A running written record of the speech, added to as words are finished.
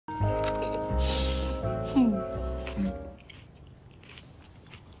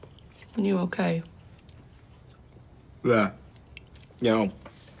Are you okay? Yeah. You know,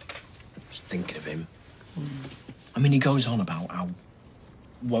 just thinking of him. I mean, he goes on about how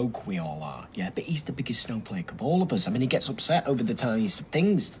woke we all are, yeah? But he's the biggest snowflake of all of us. I mean, he gets upset over the tiniest of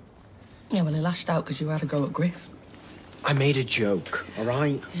things. Yeah, well, he lashed out because you had a go at Griff. I made a joke, all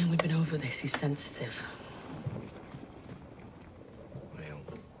right? Yeah, we've been over this. He's sensitive. Well,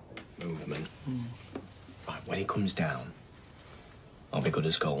 movement. Right, when he comes down, I'll be good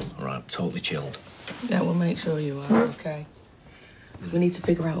as gold, all right? Totally chilled. Yeah, we'll make sure you are, okay? We need to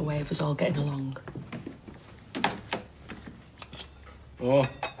figure out a way of us all getting along. Oh,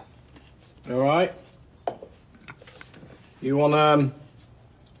 all right. You want,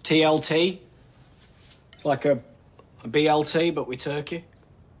 TLT? It's like a BLT, but with turkey?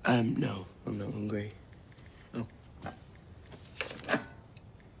 No, I'm not hungry. Oh. Have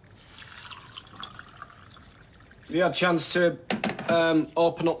you had a chance to,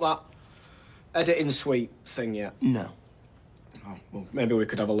 open up that editing suite thing yet? No. Oh, well, maybe we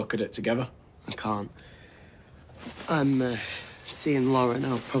could have a look at it together. I can't. I'm, seeing Lauren.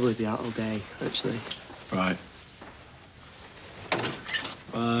 I'll probably be out all day, actually. Right.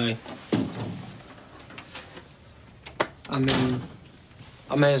 Bye. I mean,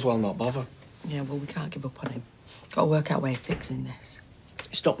 I may as well not bother. Yeah, well, we can't give up on him. Got to work out a way of fixing this.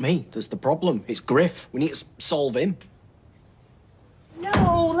 It's not me that's the problem. It's Griff. We need to solve him.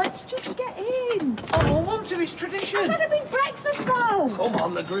 No, let's just get in. Oh, one to his tradition. I've had a big breakfast bowl. Come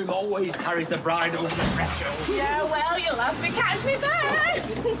on, the groom always carries the bride over the threshold. Yeah, well, you'll have to catch me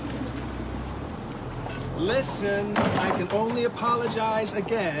first. Listen, I can only apologize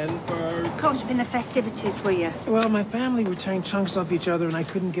again for... Caught up in the festivities, were you? Well, my family were tearing chunks off each other and I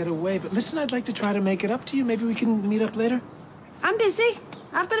couldn't get away. But listen, I'd like to try to make it up to you. Maybe we can meet up later? I'm busy.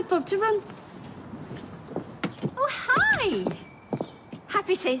 I've got a pub to run. Oh, hi.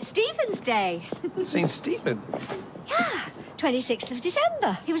 Happy St. Stephen's Day. St. Stephen? Yeah, 26th of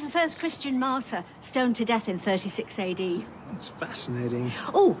December. He was the first Christian martyr, stoned to death in 36 AD. That's fascinating.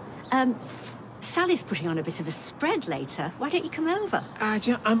 Oh, Sally's putting on a bit of a spread later. Why don't you come over?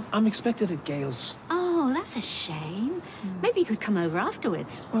 Yeah, I'm expected at Gale's. Oh, that's a shame. Maybe you could come over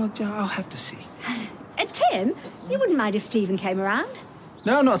afterwards. Well, yeah, I'll have to see. Tim, you wouldn't mind if Stephen came around?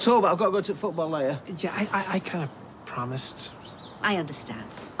 No, not at all, but I've got to go to football later. Yeah, I kind of promised. I understand.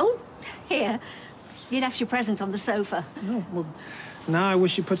 Oh, here. You left your present on the sofa. No, well, now I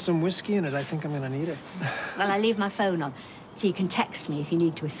wish you put some whiskey in it. I think I'm gonna need it. Well, I leave my phone on, so you can text me if you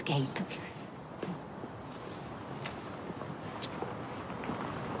need to escape. Okay.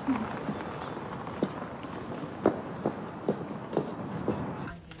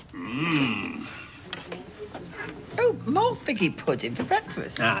 Oh, more figgy pudding for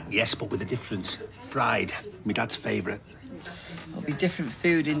breakfast. Ah, yes, but with a difference. Fried. My dad's favourite. There'll be different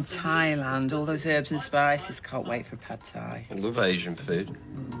food in Thailand. All those herbs and spices. Can't wait for pad thai. I love Asian food.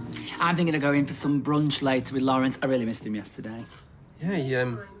 I'm thinking of going for some brunch later with Lawrence. I really missed him yesterday. Yeah,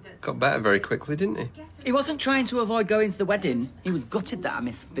 he got better very quickly, didn't he? He wasn't trying to avoid going to the wedding. He was gutted that I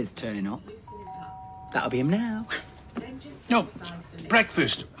missed Fizz turning up. That'll be him now. No,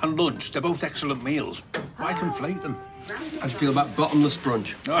 breakfast and lunch, they're both excellent meals. Why conflate them? How do you feel about bottomless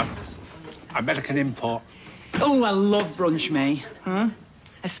brunch? Oh, American import. Oh, I love brunch, me. Huh?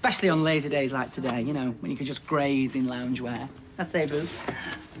 Especially on lazy days like today, you know, when you could just graze in loungewear. That's there, boo.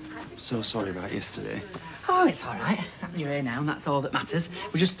 So sorry about yesterday. Oh, it's all right. You're here now, and that's all that matters.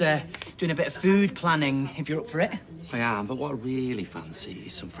 We're just doing a bit of food planning, if you're up for it. I am, but what I really fancy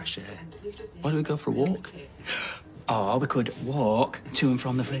is some fresh air. Why don't we go for a walk? Oh, we could walk to and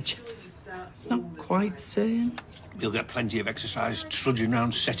from the fridge. It's not quite the same. You'll get plenty of exercise trudging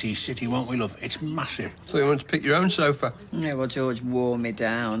around Settee City, won't we, love? It's massive. So you want to pick your own sofa? Yeah, well, George wore me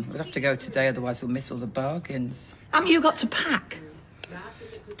down. We'll have to go today, otherwise we'll miss all the bargains. Haven't you got to pack?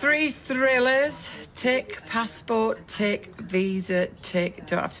 3 thrillers, tick, passport, tick, visa, tick.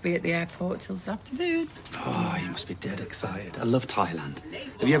 Don't have to be at the airport till this afternoon. Oh, you must be dead excited. I love Thailand.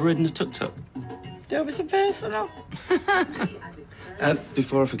 Have you ever ridden a tuk-tuk? Don't be so personal.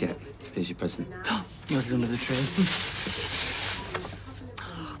 Before I forget, here's your present. Yours is under the tree.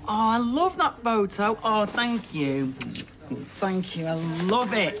 Oh, I love that photo. Oh, thank you. Thank you, I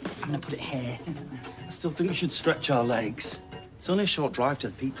love it. I'm gonna put it here. I still think we should stretch our legs. It's only a short drive to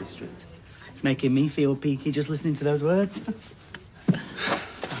the Peak District. It's making me feel peaky just listening to those words.